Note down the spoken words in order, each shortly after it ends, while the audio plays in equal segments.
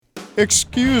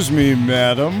Excuse me,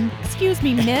 madam. Excuse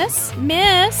me, miss?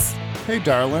 Miss? Hey,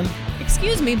 darling.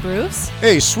 Excuse me, Bruce.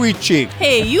 Hey, sweet cheek.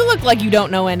 Hey, you look like you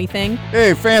don't know anything.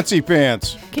 Hey, fancy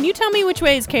pants. Can you tell me which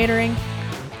way is catering?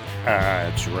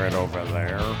 It's right over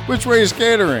there. Which way is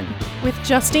catering? With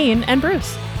Justine and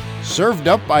Bruce. Served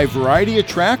up by Variety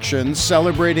Attractions,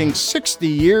 celebrating 60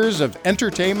 years of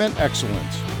entertainment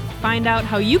excellence. Find out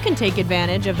how you can take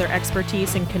advantage of their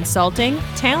expertise in consulting,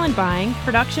 talent buying,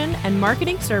 production, and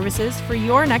marketing services for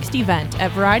your next event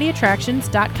at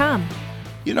varietyattractions.com.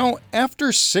 You know,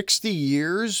 after 60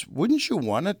 years, wouldn't you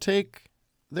want to take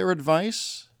their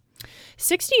advice?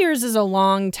 60 years is a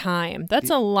long time.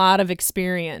 That's a lot of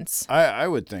experience. I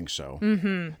would think so.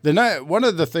 Mm-hmm. One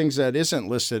of the things that isn't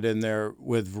listed in there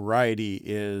with Variety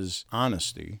is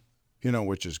honesty,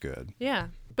 which is good. Yeah,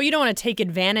 but you don't want to take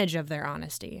advantage of their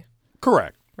honesty.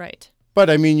 Correct. Right. But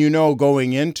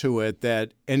going into it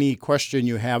that any question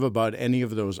you have about any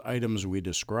of those items we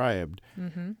described,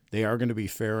 they are going to be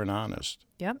fair and honest.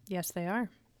 Yep. Yes, they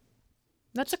are.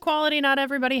 That's a quality not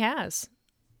everybody has.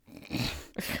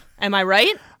 Am I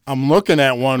right? I'm looking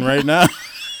at one right now.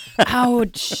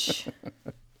 Ouch.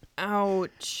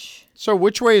 Ouch. So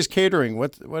which way is catering?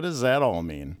 What does that all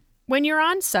mean? When you're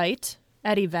on site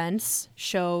at events,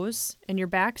 shows, and you're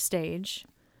backstage,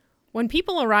 when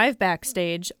people arrive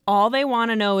backstage, all they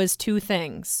want to know is two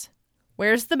things.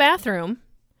 Where's the bathroom?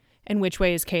 And which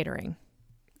way is catering?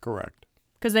 Correct.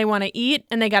 Because they want to eat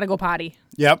and they got to go potty.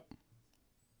 Yep.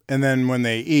 And then when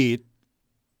they eat,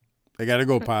 they got to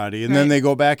go potty, and Right. then they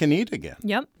go back and eat again.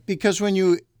 Yep. Because when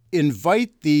you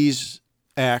invite these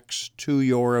acts to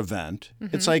your event,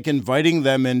 it's like inviting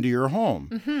them into your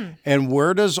home. And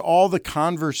where does all the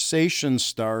conversation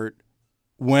start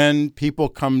when people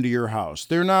come to your house?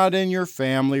 They're not in your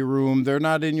family room. They're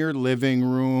not in your living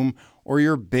room or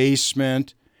your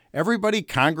basement. Everybody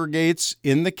congregates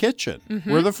in the kitchen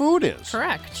where the food is.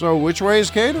 Correct. So which way is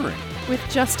catering? With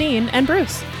Justine and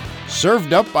Bruce.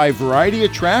 Served up by Variety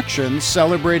Attractions,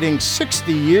 celebrating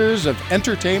 60 years of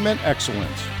entertainment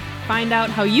excellence. Find out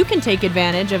how you can take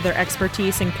advantage of their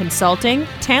expertise in consulting,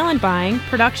 talent buying,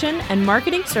 production, and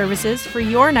marketing services for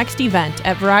your next event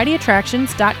at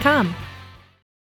varietyattractions.com.